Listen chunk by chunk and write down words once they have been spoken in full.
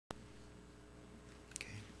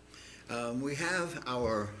We have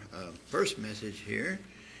our first message here.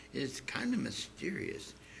 It's kind of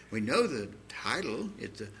mysterious. We know the title,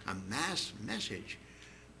 it's a mass message,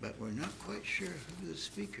 but we're not quite sure who the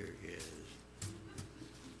speaker is.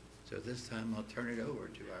 So this time I'll turn it over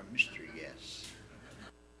to our mystery guest.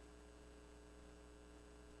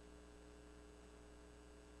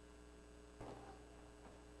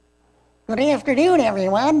 Good afternoon,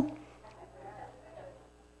 everyone.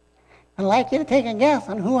 I'd like you to take a guess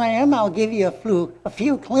on who I am. I'll give you a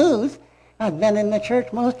few clues. I've been in the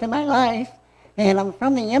church most of my life, and I'm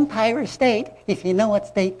from the Empire State, if you know what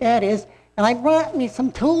state that is. And I brought me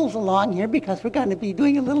some tools along here because we're going to be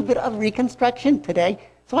doing a little bit of reconstruction today.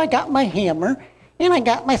 So I got my hammer, and I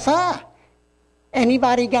got my saw.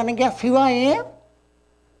 Anybody going to guess who I am?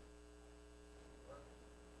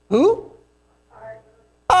 Who?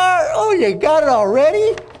 Oh, you got it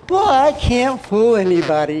already? Well, I can't fool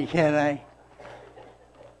anybody, can I?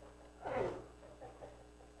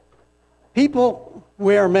 People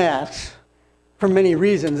wear masks for many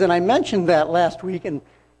reasons, and I mentioned that last week and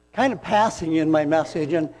kind of passing in my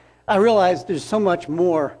message, and I realized there's so much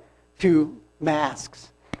more to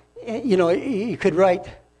masks. You know, you could write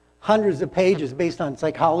hundreds of pages based on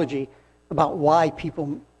psychology about why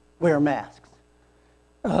people wear masks.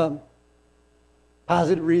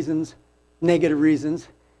 Positive reasons, negative reasons.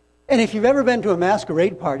 And if you've ever been to a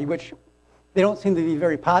masquerade party, which they don't seem to be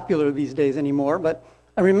very popular these days anymore, but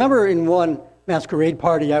I remember in one masquerade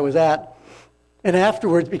party I was at, and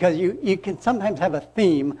afterwards, because you can sometimes have a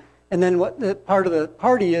theme, and then what the part of the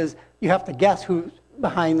party is, you have to guess who's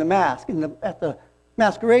behind the mask at the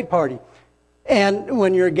masquerade party. And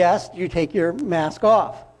when you're a guest, you take your mask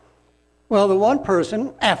off. Well, the one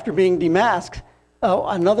person, after being demasked,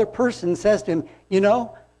 another person says to him, you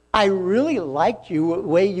know, I really liked you the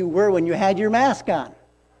way you were when you had your mask on.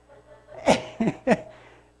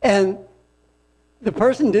 And the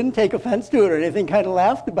person didn't take offense to it or anything, kind of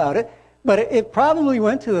laughed about it, but it probably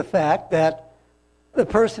went to the fact that the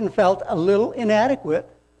person felt a little inadequate,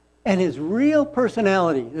 and his real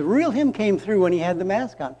personality, the real him, came through when he had the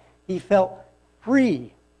mask on. He felt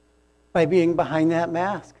free by being behind that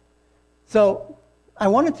mask. So I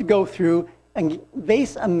wanted to go through and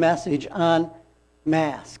base a message on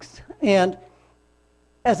masks. And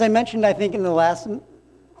as I mentioned, I think in the last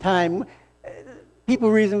time,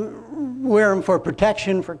 people wear them for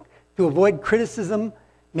protection, to avoid criticism,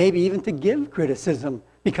 maybe even to give criticism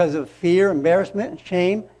because of fear, embarrassment, and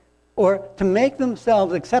shame, or to make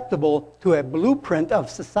themselves acceptable to a blueprint of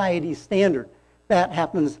society's standard. That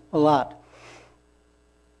happens a lot.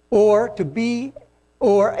 Or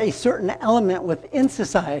a certain element within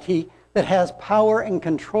society that has power and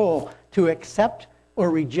control to accept or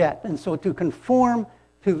reject. And so to conform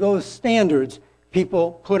to those standards,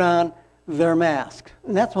 people put on their mask.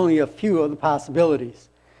 And that's only a few of the possibilities.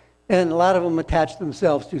 And a lot of them attach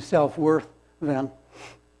themselves to self-worth then.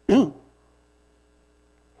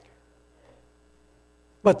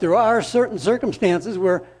 But there are certain circumstances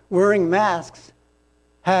where wearing masks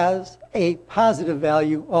has a positive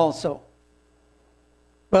value also.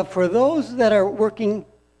 But for those that are working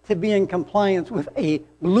to be in compliance with a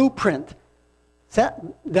blueprint set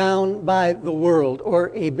down by the world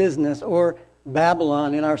or a business or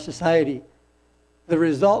Babylon in our society, the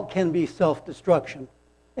result can be self-destruction.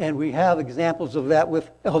 And we have examples of that with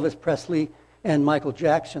Elvis Presley and Michael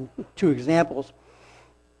Jackson, two examples.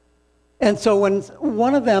 And so when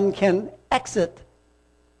one of them can exit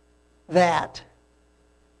that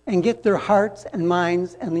and get their hearts and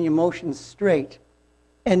minds and the emotions straight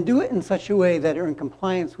and do it in such a way that are in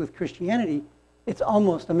compliance with Christianity, it's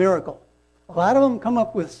almost a miracle. A lot of them come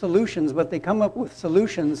up with solutions, but they come up with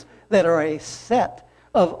solutions that are a set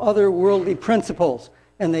of other worldly principles,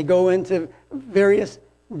 and they go into various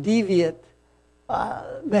deviant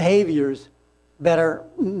behaviors that are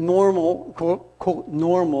normal, quote, quote,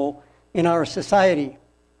 normal in our society.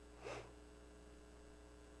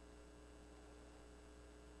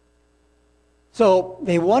 So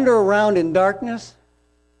they wander around in darkness,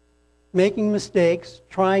 making mistakes,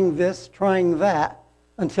 trying this, trying that,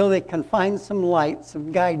 until they can find some light,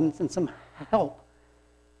 some guidance, and some help.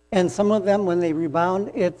 And some of them, when they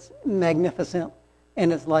rebound, it's magnificent,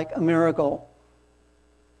 and it's like a miracle.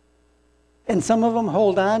 And some of them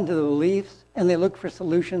hold on to the beliefs, and they look for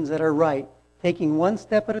solutions that are right, taking one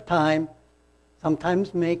step at a time,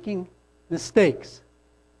 sometimes making mistakes,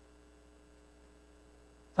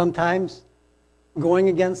 sometimes going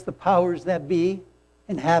against the powers that be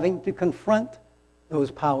and having to confront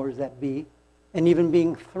those powers that be, and even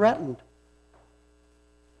being threatened.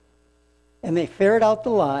 And they ferret out the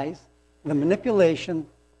lies, the manipulation,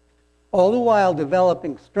 all the while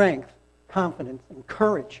developing strength confidence and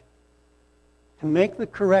courage to make the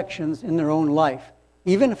corrections in their own life,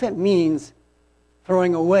 even if it means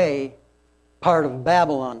throwing away part of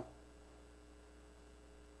Babylon.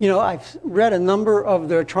 You know, I've read a number of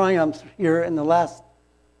their triumphs here in the last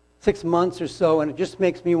 6 months or so, and it just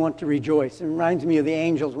makes me want to rejoice. It reminds me of the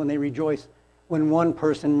angels when they rejoice when one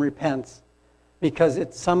person repents, because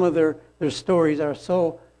some of their stories are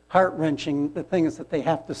so heart-wrenching, the things that they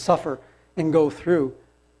have to suffer and go through.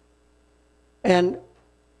 And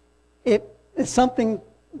it's something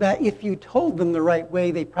that if you told them the right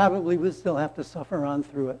way, they probably would still have to suffer on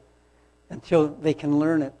through it until they can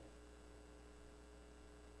learn it.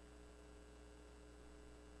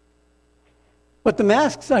 But the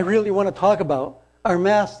masks I really want to talk about are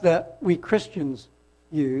masks that we Christians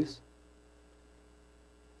use.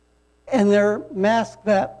 And they're masks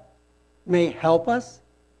that may help us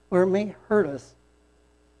or may hurt us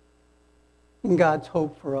in God's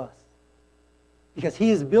hope for us. Because He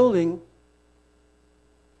is building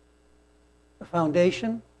a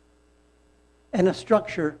foundation and a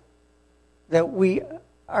structure that we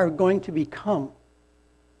are going to become.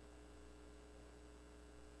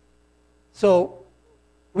 So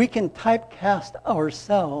we can typecast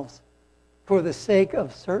ourselves for the sake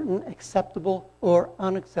of certain acceptable or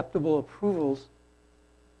unacceptable approvals.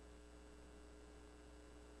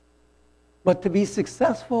 But to be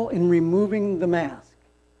successful in removing the mask,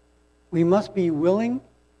 we must be willing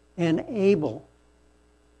and able,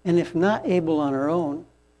 and if not able on our own,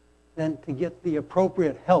 then to get the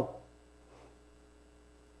appropriate help.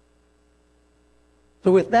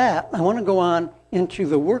 So with that, I want to go on into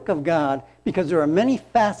the work of God, because there are many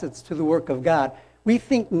facets to the work of God. We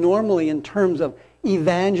think normally in terms of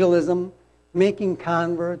evangelism, making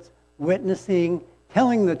converts, witnessing,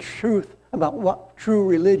 telling the truth about what true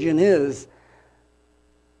religion is.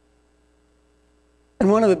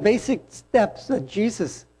 And one of the basic steps that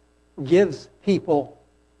Jesus gives people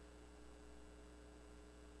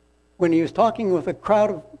when He was talking with a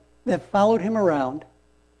crowd that followed Him around.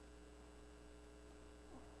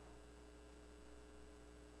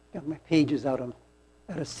 Got my pages out of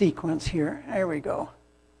sequence here. There we go.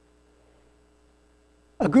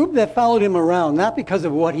 A group that followed Him around, not because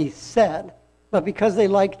of what He said, but because they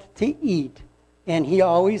liked to eat. And He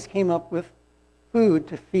always came up with food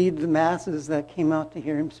to feed the masses that came out to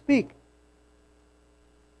hear Him speak.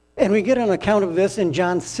 And we get an account of this in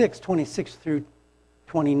John 6, 26 through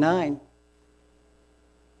 29.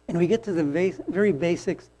 And we get to the very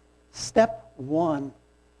basics, step one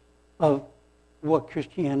of what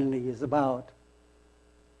Christianity is about.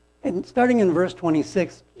 And starting in verse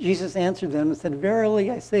 26, Jesus answered them and said, "Verily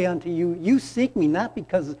I say unto you, you seek me not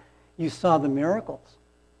because you saw the miracles,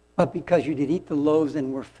 but because you did eat the loaves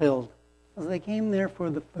and were filled. Because they came there for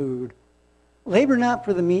the food. Labor not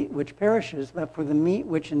for the meat which perishes, but for the meat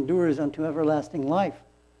which endures unto everlasting life,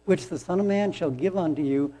 which the Son of Man shall give unto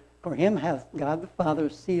you, for Him hath God the Father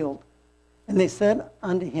sealed." And they said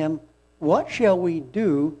unto Him, "What shall we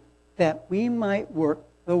do that we might work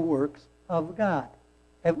the works of God?"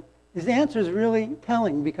 His answer is really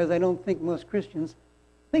telling, because I don't think most Christians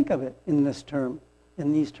think of it in these terms.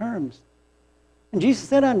 And Jesus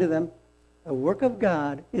said unto them, "The work of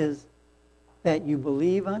God is that you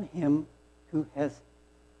believe on Him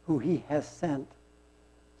who He has sent."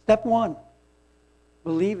 Step one,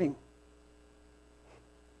 believing.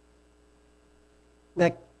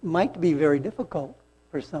 That might be very difficult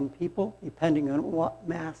for some people, depending on what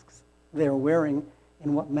masks they're wearing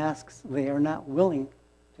and what masks they are not willing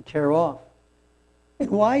to tear off. And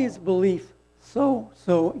why is belief so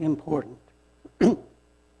important?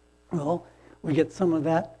 Well, we get some of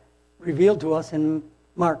that revealed to us in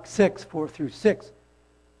Mark 6, 4 through 6.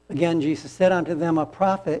 Again, Jesus said unto them, "A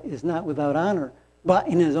prophet is not without honor, but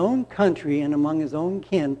in his own country and among his own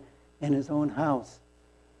kin and his own house."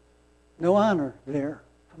 No honor there.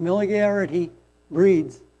 Familiarity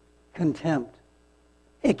breeds contempt.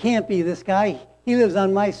 It can't be this guy. He lives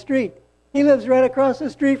on my street. He lives right across the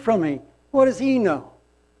street from me. What does he know?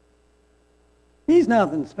 He's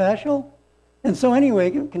nothing special. And so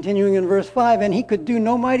anyway, continuing in verse 5, "And he could do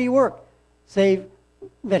no mighty work, save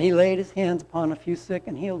that he laid his hands upon a few sick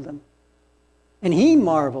and healed them. And he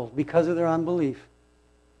marveled because of their unbelief.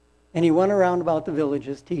 And he went around about the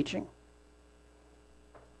villages teaching."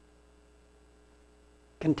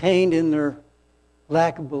 Contained in their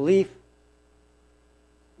lack of belief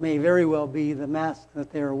may very well be the mask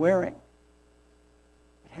that they're wearing.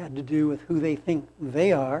 It had to do with who they think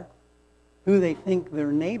they are, who they think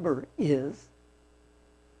their neighbor is.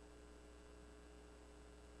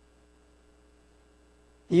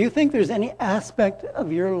 Do you think there's any aspect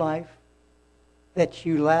of your life that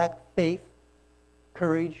you lack faith,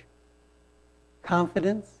 courage,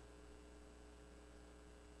 confidence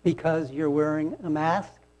because you're wearing a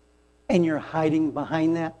mask and you're hiding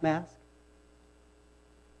behind that mask?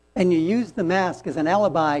 And you use the mask as an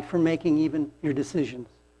alibi for making even your decisions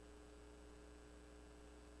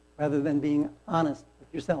rather than being honest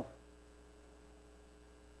with yourself.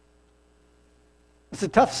 It's a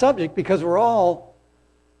tough subject because we're all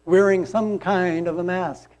wearing some kind of a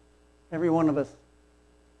mask, every one of us.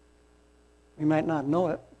 We might not know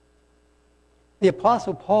it. The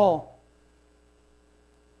Apostle Paul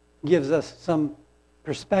gives us some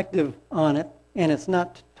perspective on it, and it's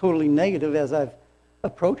not totally negative as I've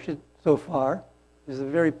approached it so far. There's a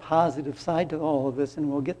very positive side to all of this,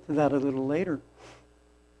 and we'll get to that a little later.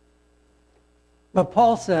 But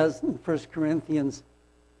Paul says in 1 Corinthians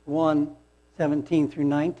 1:17 through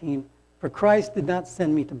 19, "For Christ did not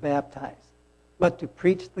send me to baptize, but to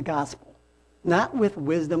preach the gospel, not with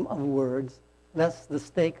wisdom of words, lest the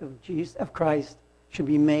stake of Christ should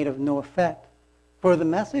be made of no effect. For the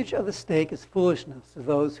message of the stake is foolishness to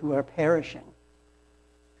those who are perishing.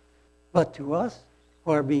 But to us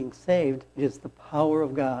who are being saved, it is the power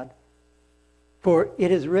of God. For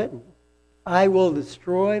it is written, I will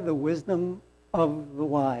destroy the wisdom of the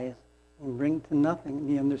wise and bring to nothing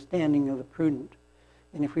the understanding of the prudent."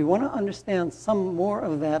 And if we want to understand some more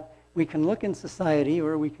of that, we can look in society,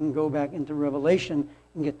 or we can go back into Revelation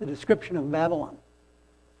and get the description of Babylon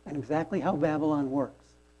and exactly how Babylon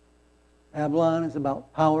works. Babylon is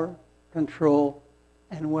about power, control,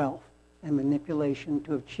 and wealth, and manipulation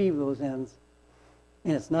to achieve those ends.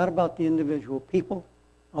 And it's not about the individual people,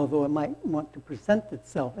 although it might want to present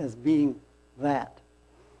itself as being that.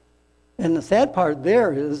 And the sad part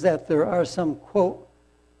there is that there are some, quote,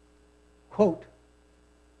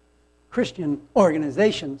 Christian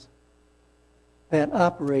organizations that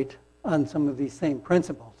operate on some of these same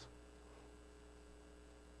principles.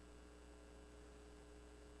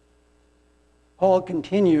 Paul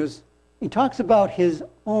continues, he talks about his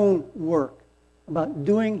own work, about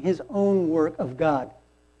doing his own work of God,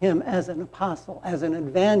 him as an apostle, as an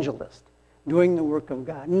evangelist, doing the work of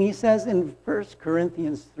God. And he says in 1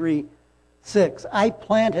 Corinthians 3:6, "I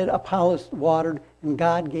planted, Apollos watered, and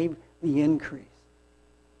God gave the increase."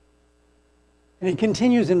 And he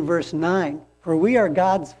continues in verse 9, "For we are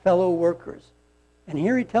God's fellow workers." And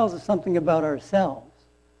here he tells us something about ourselves.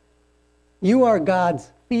 You are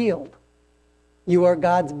God's field. You are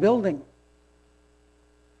God's building.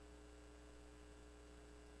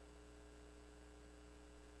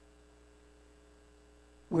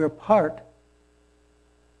 We're part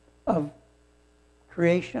of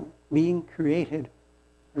creation, being created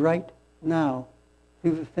right now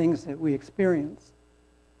through the things that we experience.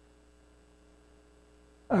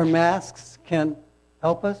 Our masks can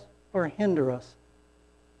help us or hinder us.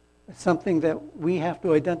 It's something that we have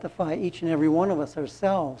to identify, each and every one of us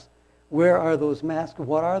ourselves. Where are those masks?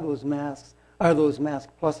 What are those masks? Are those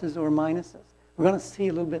masks pluses or minuses? We're going to see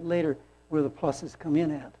a little bit later where the pluses come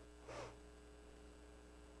in at.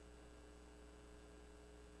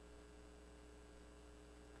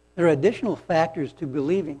 There are additional factors to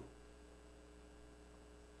believing.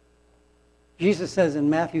 Jesus says in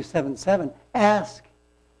Matthew 7:7, "Ask,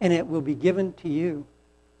 and it will be given to you.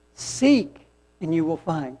 Seek, and you will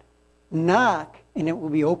find. Knock, and it will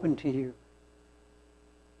be open to you."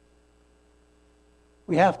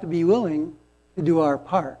 We have to be willing to do our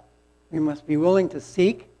part. We must be willing to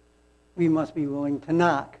seek. We must be willing to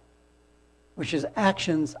knock, which is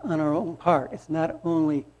actions on our own part. It's not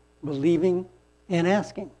only believing and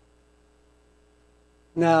asking.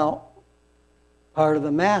 Now, part of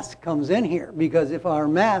the mask comes in here, because if our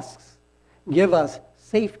masks give us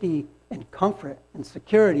safety and comfort and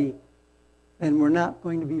security, then we're not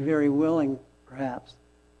going to be very willing, perhaps,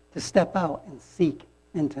 to step out and seek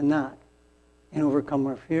and to knock and overcome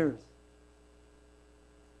our fears.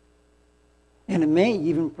 And it may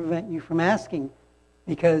even prevent you from asking,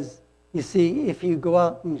 because, you see, if you go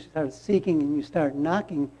out and you start seeking and you start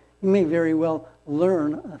knocking, you may very well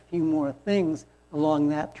learn a few more things along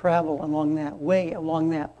that travel, along that way, along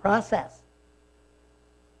that process.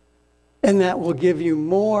 And that will give you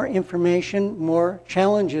more information, more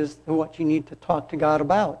challenges to what you need to talk to God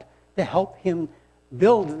about, to help Him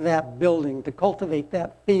build that building, to cultivate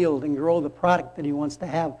that field and grow the product that He wants to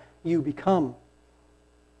have you become.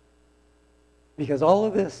 Because all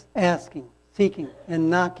of this asking, seeking, and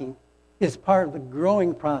knocking is part of the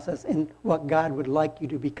growing process in what God would like you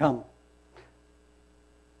to become.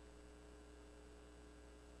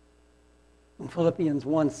 In Philippians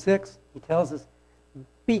 1:6, he tells us,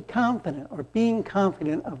 be confident, or being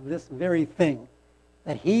confident of this very thing,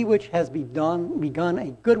 that he which has begun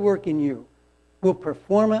a good work in you will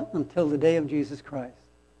perform it until the day of Jesus Christ.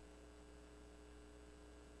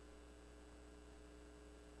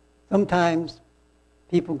 Sometimes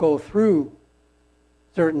people go through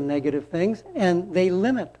certain negative things and they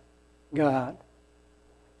limit God.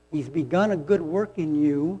 He's begun a good work in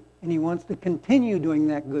you, and he wants to continue doing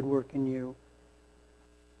that good work in you.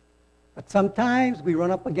 But sometimes we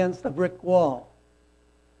run up against a brick wall,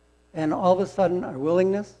 and all of a sudden our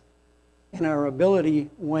willingness and our ability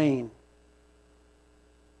wane.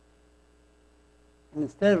 And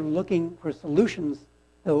instead of looking for solutions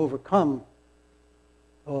to overcome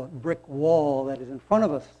the brick wall that is in front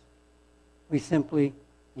of us, we simply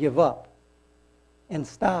give up and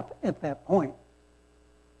stop at that point.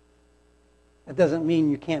 That doesn't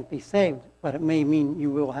mean you can't be saved, but it may mean you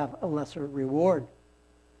will have a lesser reward.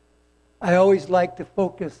 I always like to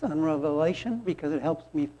focus on Revelation because it helps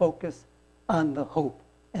me focus on the hope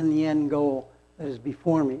and the end goal that is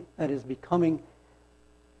before me, that is becoming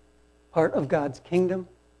part of God's kingdom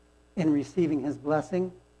and receiving his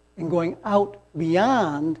blessing and going out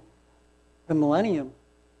beyond the millennium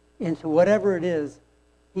into whatever it is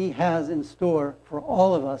he has in store for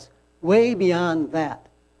all of us, way beyond that.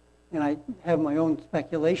 And I have my own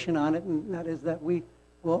speculation on it, and that is that we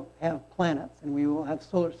will have planets, and we will have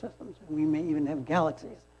solar systems, and we may even have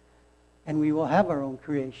galaxies, and we will have our own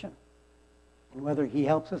creation. And whether he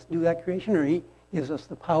helps us do that creation or he gives us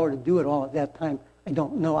the power to do it all at that time, I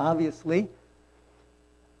don't know, obviously.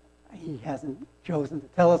 He hasn't chosen to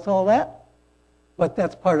tell us all that, but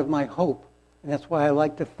that's part of my hope, and that's why I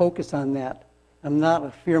like to focus on that. I'm not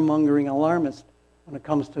a fear-mongering alarmist when it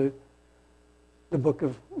comes to the book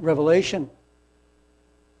of Revelation.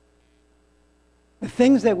 The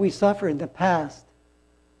things that we suffered in the past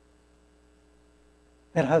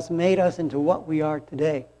that has made us into what we are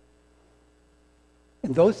today,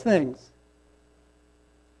 and those things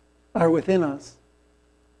are within us.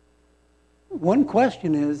 One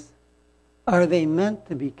question is, are they meant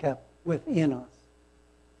to be kept within us?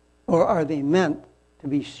 Or are they meant to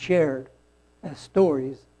be shared as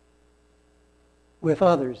stories with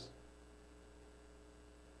others?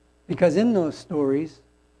 Because in those stories,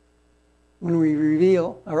 when we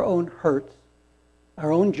reveal our own hurts,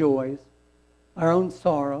 our own joys, our own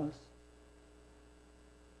sorrows,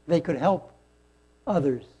 they could help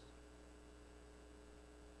others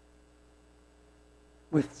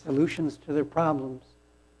with solutions to their problems.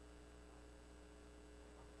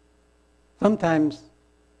 Sometimes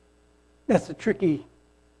that's a tricky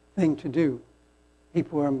thing to do.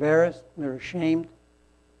 People are embarrassed, they're ashamed,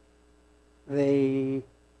 they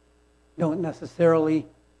don't necessarily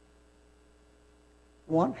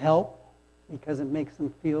want help because it makes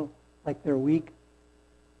them feel like they're weak.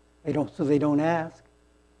 So they don't ask.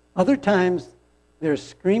 Other times, they're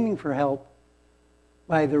screaming for help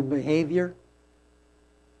by their behavior,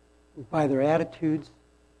 by their attitudes,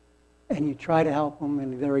 and you try to help them,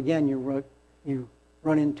 and there again, you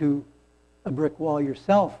run into a brick wall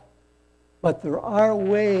yourself. But there are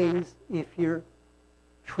ways, if you're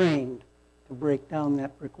trained, to break down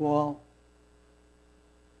that brick wall.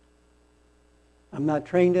 I'm not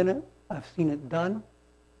trained in it. I've seen it done.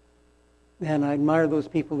 And I admire those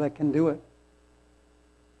people that can do it.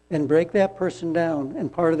 And break that person down.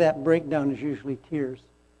 And part of that breakdown is usually tears.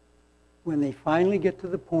 When they finally get to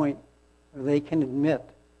the point where they can admit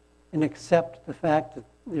and accept the fact that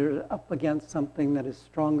they're up against something that is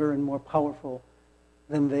stronger and more powerful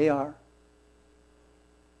than they are.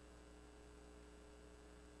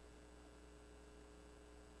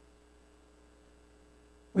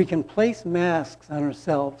 We can place masks on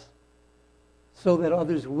ourselves so that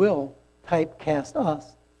others will typecast us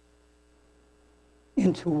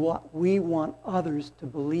into what we want others to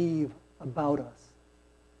believe about us.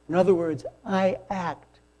 In other words, I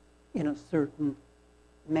act in a certain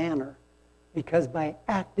manner because by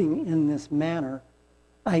acting in this manner,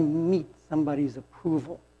 I meet somebody's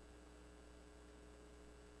approval.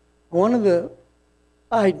 The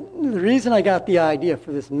reason I got the idea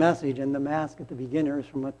for this message and the mask at the beginning is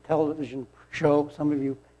from a television show. Some of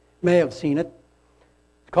you may have seen it.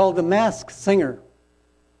 It's called The Masked Singer.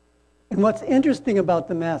 And what's interesting about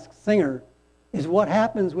The Masked Singer is what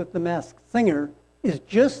happens with The Masked Singer is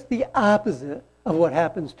just the opposite of what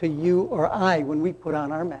happens to you or I when we put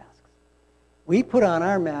on our masks. We put on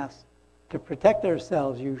our masks to protect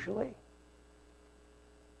ourselves usually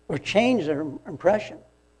or change our impression.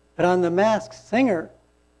 But on The Masked Singer,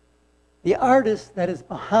 the artist that is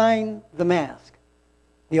behind the mask,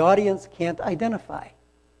 the audience can't identify.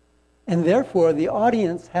 And therefore, the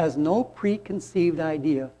audience has no preconceived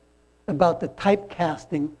idea about the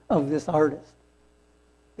typecasting of this artist.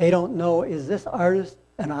 They don't know, is this artist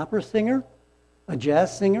an opera singer, a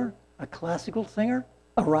jazz singer, a classical singer,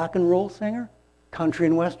 a rock and roll singer, country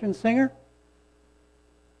and western singer?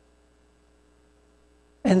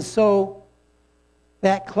 And so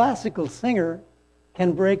that classical singer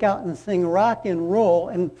can break out and sing rock and roll,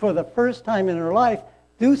 and for the first time in her life,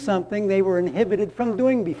 do something they were inhibited from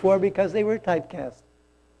doing before because they were typecast.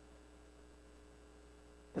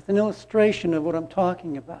 That's an illustration of what I'm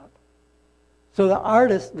talking about. So the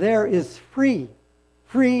artist there is free,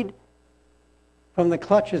 freed from the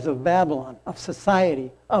clutches of Babylon, of society,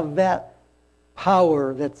 of that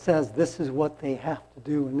power that says this is what they have to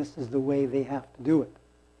do and this is the way they have to do it.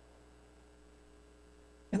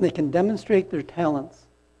 And they can demonstrate their talents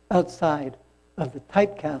outside of the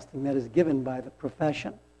typecasting that is given by the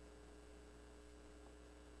profession.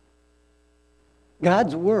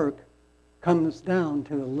 God's work comes down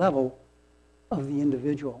to the level of the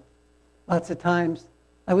individual. Lots of times,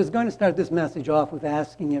 I was going to start this message off with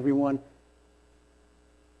asking everyone,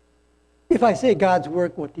 if I say God's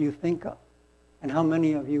work, what do you think of? And how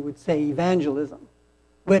many of you would say evangelism,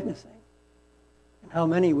 witnessing? And how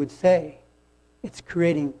many would say it's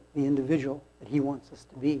creating the individual that he wants us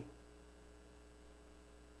to be?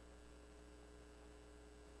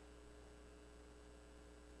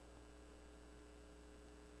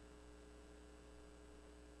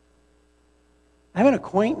 I have an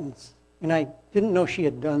acquaintance, and I didn't know she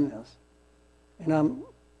had done this. And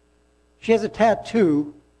she has a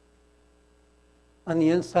tattoo on the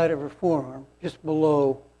inside of her forearm, just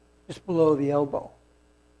below the elbow.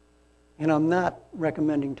 And I'm not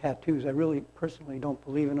recommending tattoos. I really personally don't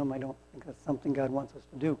believe in them. I don't think that's something God wants us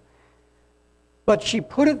to do. But she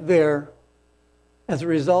put it there as a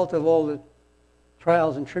result of all the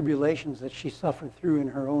trials and tribulations that she suffered through in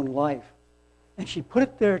her own life. And she put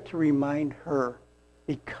it there to remind her,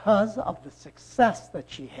 because of the success that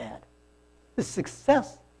she had, the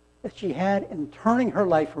success that she had in turning her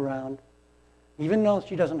life around, even though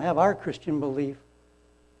she doesn't have our Christian belief,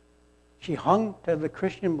 she hung to the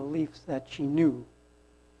Christian beliefs that she knew.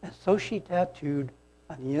 And so she tattooed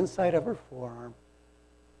on the inside of her forearm,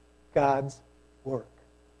 God's work,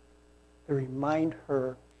 to remind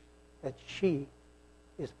her that she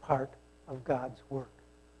is part of God's work.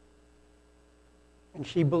 And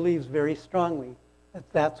she believes very strongly that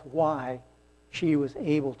that's why she was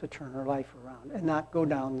able to turn her life around and not go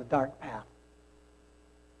down the dark path.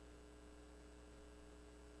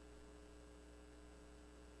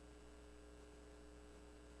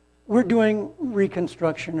 We're doing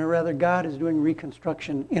reconstruction, or rather God is doing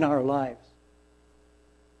reconstruction in our lives.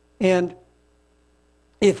 And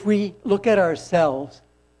if we look at ourselves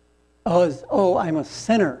as, oh, I'm a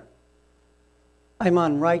sinner, I'm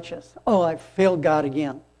unrighteous, oh, I've failed God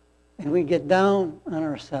again, and we get down on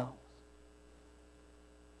ourselves,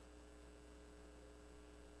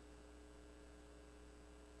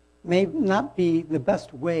 may not be the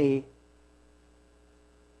best way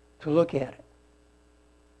to look at it.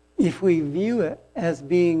 If we view it as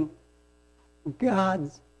being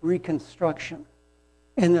God's reconstruction,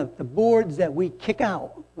 and the boards that we kick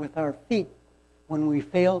out with our feet when we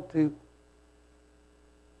fail to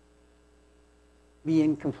be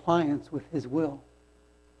in compliance with His will,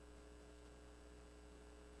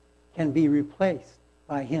 can be replaced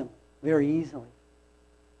by Him very easily.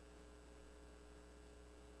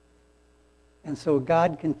 And so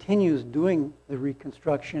God continues doing the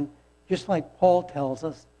reconstruction, just like Paul tells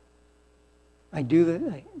us, I do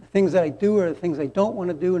the things that I do are the things I don't want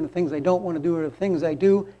to do, and the things I don't want to do are the things I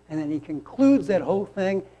do. And then he concludes that whole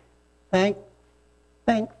thing,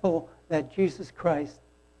 thankful that Jesus Christ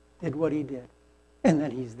did what he did, and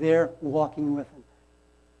that he's there walking with him.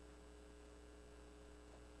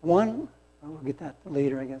 We'll get that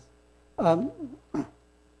later, I guess. To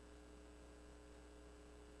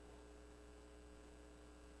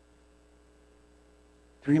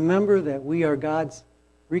remember that we are God's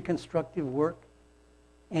reconstructive work,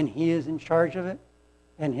 and He is in charge of it,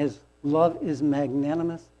 and His love is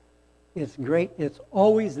magnanimous. It's great. It's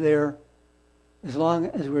always there as long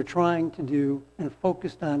as we're trying to do and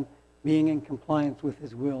focused on being in compliance with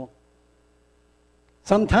His will.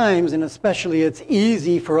 Sometimes, and especially, it's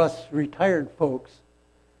easy for us retired folks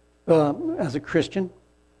as a Christian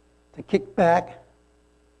to kick back,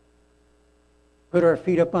 put our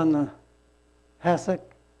feet up on the hassock,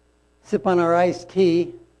 sip on our iced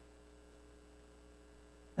tea,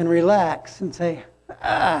 and relax and say,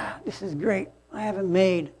 this is great. I haven't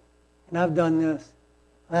made, and I've done this.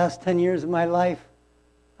 Last 10 years of my life,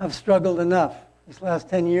 I've struggled enough. These last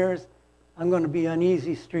 10 years, I'm going to be on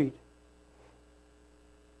easy street.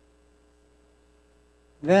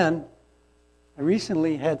 Then, I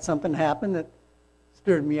recently had something happen that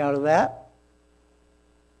stirred me out of that.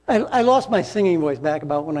 I lost my singing voice back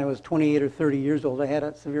about when I was 28 or 30 years old. I had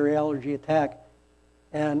a severe allergy attack.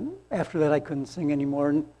 And after that, I couldn't sing anymore.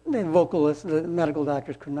 And the vocalists, the medical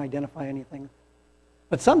doctors couldn't identify anything.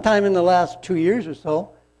 But sometime in the last 2 years or so,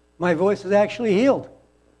 my voice is actually healed.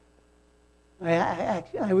 I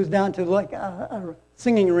was down to like a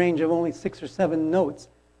singing range of only 6 or 7 notes.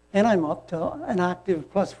 And I'm up to an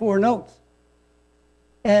octave plus 4 notes.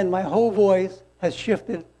 And my whole voice has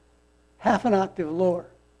shifted half an octave lower.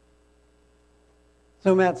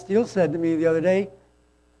 So Matt Steele said to me the other day,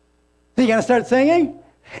 "So you going to start singing?"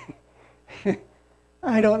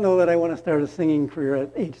 I don't know that I want to start a singing career at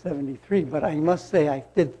age 73, but I must say I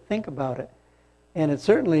did think about it. And it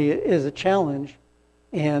certainly is a challenge,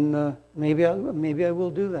 and maybe I will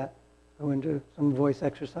do that. Go into some voice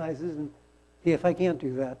exercises and see if I can't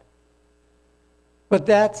do that. But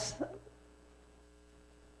that's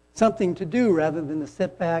something to do rather than to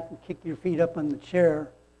sit back and kick your feet up on the chair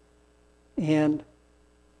and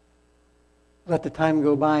let the time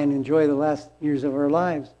go by and enjoy the last years of our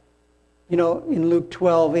lives. You know, in Luke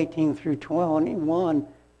 12:18 through 21,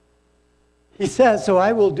 he says, "So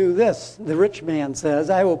I will do this," the rich man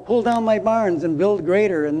says, "I will pull down my barns and build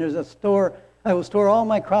greater, and I will store all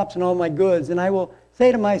my crops and all my goods, and I will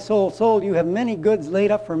say to my soul, soul, you have many goods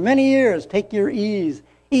laid up for many years. Take your ease,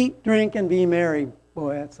 eat, drink, and be merry."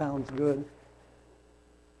 Boy, that sounds good.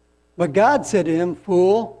 But God said to him,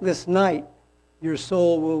 "Fool, this night your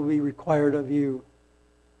soul will be required of you.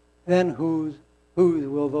 Then whose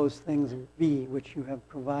will those things be which you have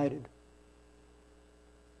provided?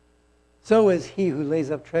 So is he who lays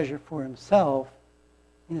up treasure for himself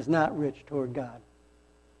and is not rich toward God."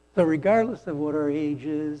 So regardless of what our age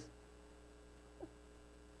is,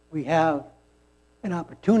 we have an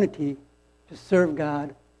opportunity to serve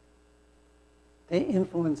God, to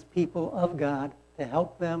influence people of God, to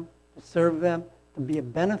help them, to serve them, to be a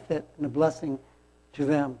benefit and a blessing to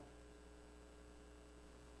them.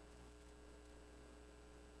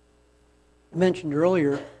 I mentioned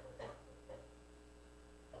earlier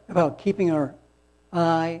about keeping our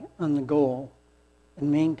eye on the goal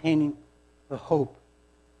and maintaining the hope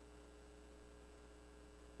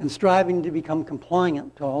and striving to become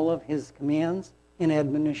compliant to all of his commands and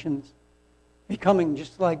admonitions, becoming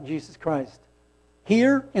just like Jesus Christ,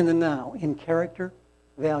 here in the now, in character,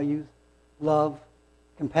 values, love,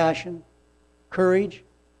 compassion, courage,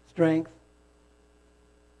 strength,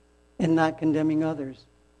 and not condemning others.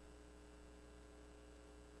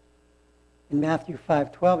 In Matthew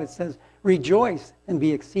 5:12 it says, "Rejoice and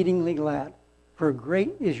be exceedingly glad, for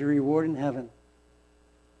great is your reward in heaven.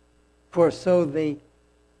 For so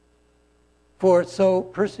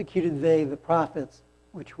persecuted they the prophets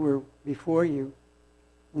which were before you."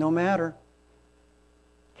 No matter.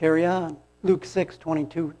 Carry on. Luke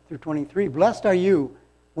 6:22 through 23. "Blessed are you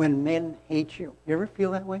when men hate you." You ever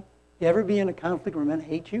feel that way? You ever be in a conflict where men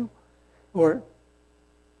hate you? Or,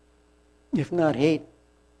 if not hate,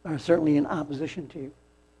 are certainly in opposition to you.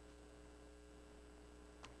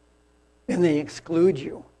 And they exclude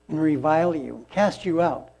you and revile you and cast you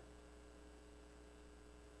out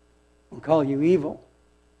and call you evil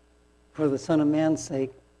for the Son of Man's sake.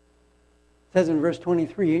 It says in verse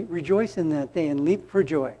 23, "Rejoice in that day and leap for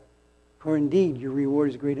joy, for indeed your reward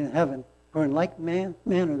is great in heaven. For in like manner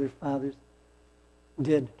their fathers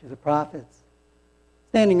did to the prophets."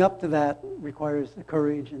 Standing up to that requires the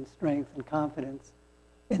courage and strength and confidence.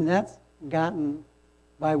 And that's gotten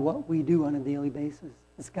by what we do on a daily basis.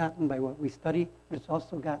 It's gotten by what we study, but it's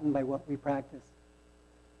also gotten by what we practice.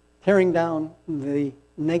 Tearing down the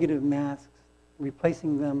negative masks,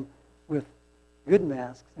 replacing them with good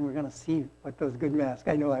masks, and we're going to see what those good masks,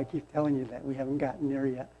 I know I keep telling you that, we haven't gotten there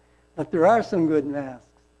yet, but there are some good masks.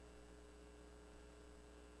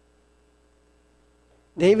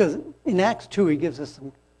 David, in Acts 2, he gives us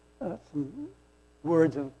some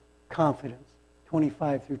words of confidence,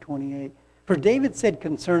 25 through 28. "For David said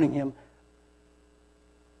concerning him,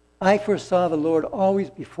 I foresaw the Lord always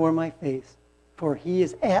before my face, for he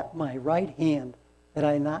is at my right hand, that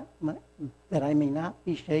I may not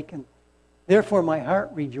be shaken. Therefore my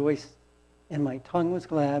heart rejoiced, and my tongue was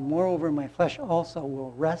glad. Moreover, my flesh also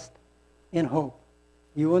will rest in hope.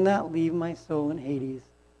 You will not leave my soul in Hades,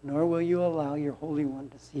 nor will you allow your Holy One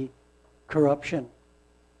to see corruption.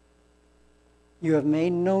 You have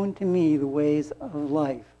made known to me the ways of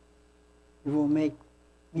life. You will make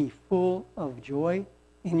me full of joy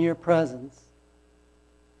in your presence."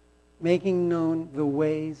 Making known the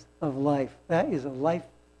ways of life. That is a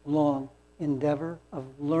lifelong endeavor of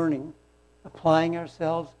learning, applying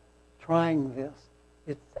ourselves, trying this.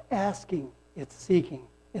 It's asking it's seeking,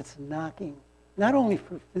 it's knocking, not only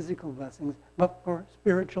for physical blessings, but for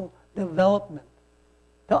spiritual development,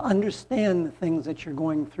 to understand the things that you're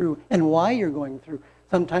going through and why you're going through.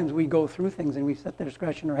 Sometimes we go through things and we sit there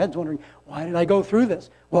scratching our heads wondering, why did I go through this?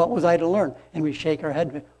 What was I to learn? And we shake our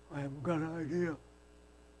head, I haven't got an idea.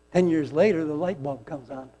 10 years later, the light bulb comes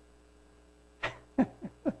on.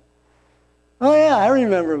 Oh yeah, I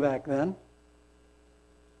remember back then.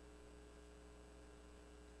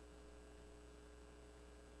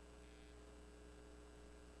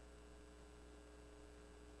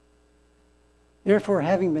 Therefore,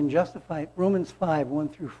 having been justified, Romans 5, 1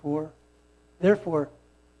 through 4, therefore,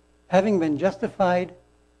 having been justified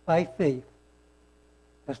by faith,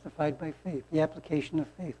 the application of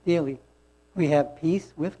faith daily, we have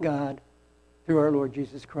peace with God through our Lord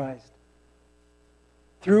Jesus Christ,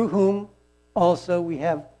 through whom also we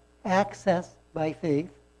have access by faith.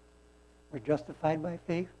 We're justified by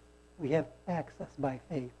faith. We have access by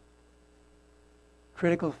faith.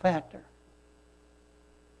 Critical factor.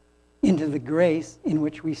 Into the grace in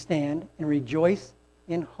which we stand and rejoice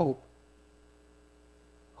in hope.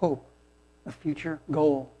 Hope, a future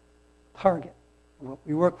goal, target, what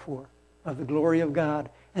we work for, of the glory of God.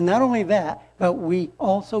 And not only that, but we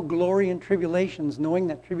also glory in tribulations, knowing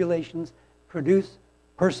that tribulations produce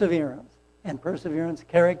perseverance, and perseverance,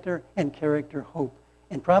 character, and character, hope.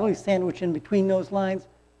 And probably sandwiched in between those lines,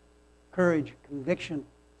 courage, conviction,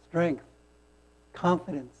 strength,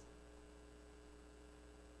 confidence.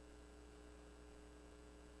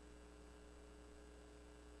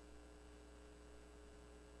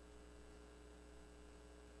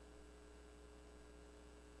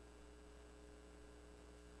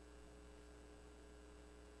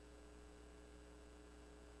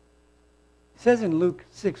 It says in Luke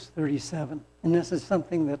 6:37, and this is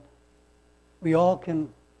something that we all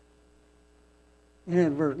can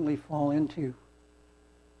inadvertently fall into.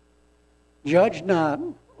 Judge not,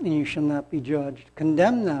 and you shall not be judged.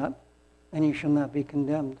 Condemn not, and you shall not be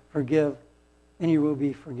condemned. Forgive, and you will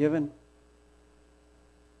be forgiven.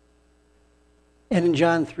 And in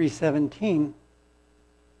John 3:17,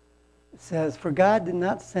 it says, for God did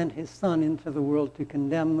not send his Son into the world to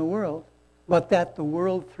condemn the world, but that the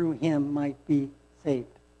world through him might be saved.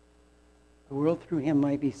 The world through him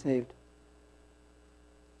might be saved.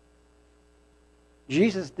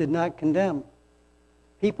 Jesus did not condemn.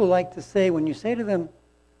 People like to say, when you say to them,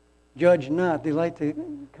 judge not, they like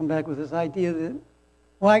to come back with this idea that,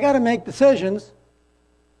 well, I got to make decisions.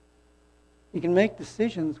 You can make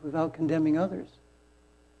decisions without condemning others.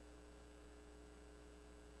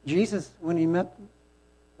 Jesus, when he met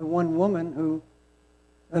the one woman who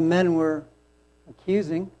the men were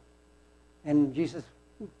accusing, and Jesus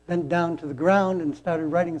bent down to the ground and started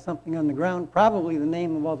writing something on the ground, probably the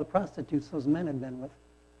name of all the prostitutes those men had been with.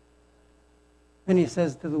 And he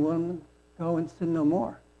says to the woman, go and sin no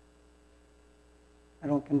more. I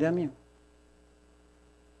don't condemn you.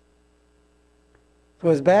 So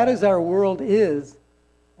as bad as our world is,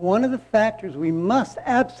 one of the factors we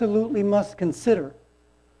absolutely must consider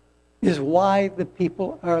is why the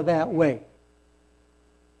people are that way.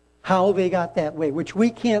 How they got that way, which we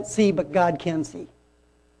can't see, but God can see.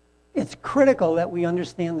 It's critical that we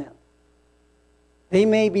understand that. They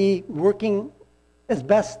may be working as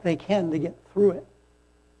best they can to get through it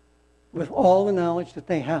with all the knowledge that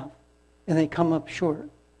they have, and they come up short.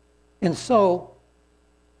 And so,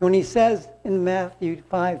 when he says in Matthew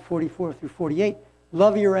 5:44 through 48,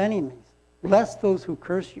 love your enemies, bless those who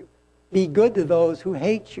curse you, be good to those who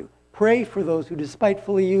hate you, pray for those who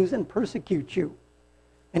despitefully use and persecute you.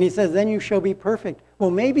 And he says, then you shall be perfect. Well,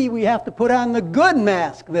 maybe we have to put on the good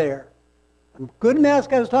mask there. The good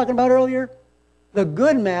mask I was talking about earlier, the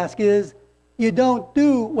good mask is you don't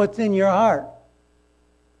do what's in your heart.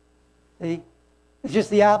 See? It's just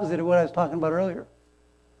the opposite of what I was talking about earlier.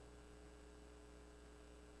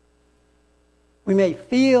 We may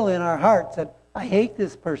feel in our hearts that, I hate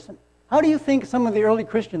this person. How do you think some of the early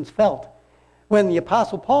Christians felt when the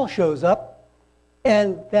Apostle Paul shows up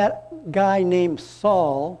and that guy named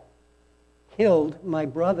Saul killed my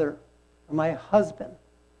brother or my husband?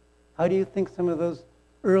 How do you think some of those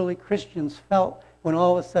early Christians felt when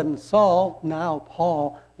all of a sudden Saul, now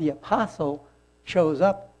Paul, the apostle, shows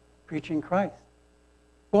up preaching Christ?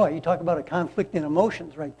 Boy, you talk about a conflict in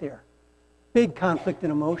emotions right there. Big conflict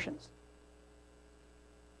in emotions.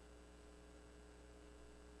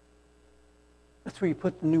 That's where you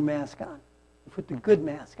put the new mask on. You put the good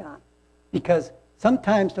mask on. Because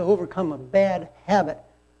sometimes to overcome a bad habit,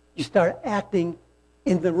 you start acting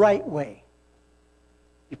in the right way.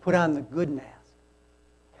 You put on the good mask.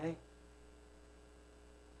 Okay?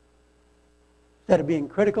 Instead of being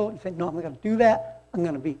critical, you say, no, I'm not going to do that. I'm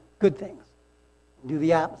going to be good things. Do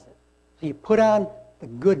the opposite. So you put on the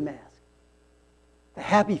good mask, the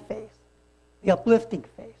happy face, the uplifting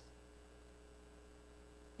face.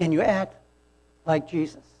 And you act like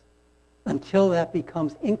Jesus until that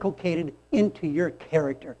becomes inculcated into your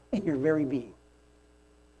character and your very being.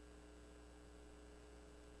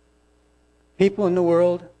 People in the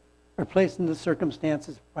world are placed in the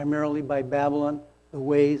circumstances primarily by Babylon, the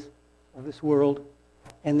ways of this world,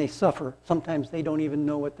 and they suffer. Sometimes they don't even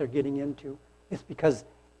know what they're getting into. It's because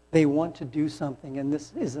they want to do something, and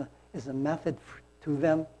this is a method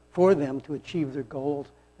for them to achieve their goals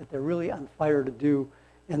that they're really on fire to do,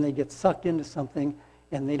 and they get sucked into something,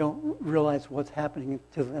 and they don't realize what's happening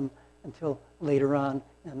to them until later on,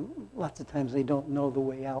 and lots of times they don't know the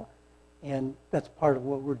way out. And that's part of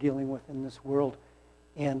what we're dealing with in this world.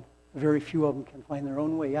 And very few of them can find their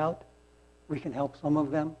own way out. We can help some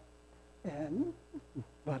of them,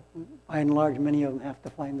 but by and large, many of them have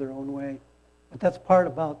to find their own way. But that's part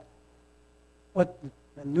about what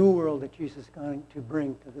the new world that Jesus is going to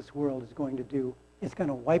bring to this world is going to do. It's going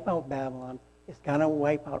to wipe out Babylon. It's going to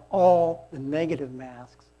wipe out all the negative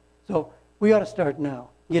masks. So we ought to start now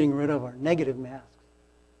getting rid of our negative masks.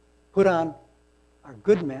 Put on our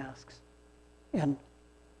good masks. And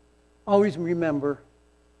always remember,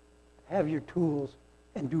 have your tools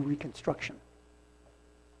and do reconstruction.